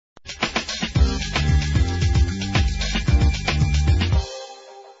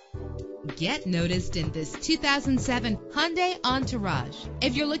Get noticed in this 2007 Hyundai Entourage.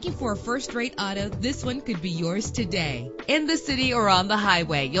 If you're looking for a first-rate auto, this one could be yours today. In the city or on the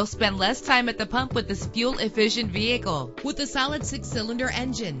highway, you'll spend less time at the pump with this fuel-efficient vehicle. With a solid 6-cylinder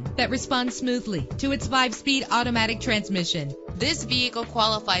engine that responds smoothly to its 5-speed automatic transmission, this vehicle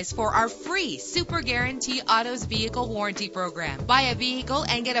qualifies for our free Super Guarantee Autos Vehicle Warranty Program. Buy a vehicle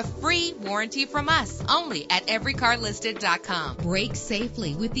and get a free warranty from us only at everycarlisted.com. Brake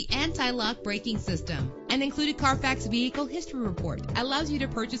safely with the anti-lock braking system. An included Carfax Vehicle History Report allows you to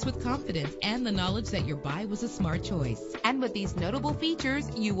purchase with confidence and the knowledge that your buy was a smart choice. And with these notable features,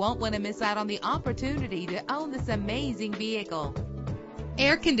 you won't want to miss out on the opportunity to own this amazing vehicle.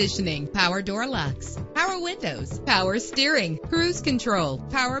 Air conditioning, power door locks, power windows, power steering, cruise control,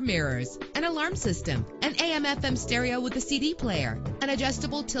 power mirrors, an alarm system, an AM/FM stereo with a CD player, an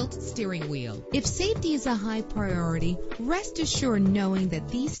adjustable tilt steering wheel. If safety is a high priority, rest assured knowing that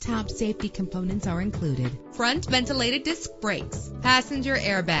these top safety components are included: front ventilated disc brakes, passenger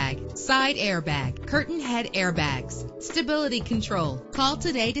airbag, side airbag, curtain head airbags, stability control. Call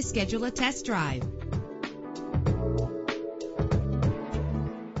today to schedule a test drive.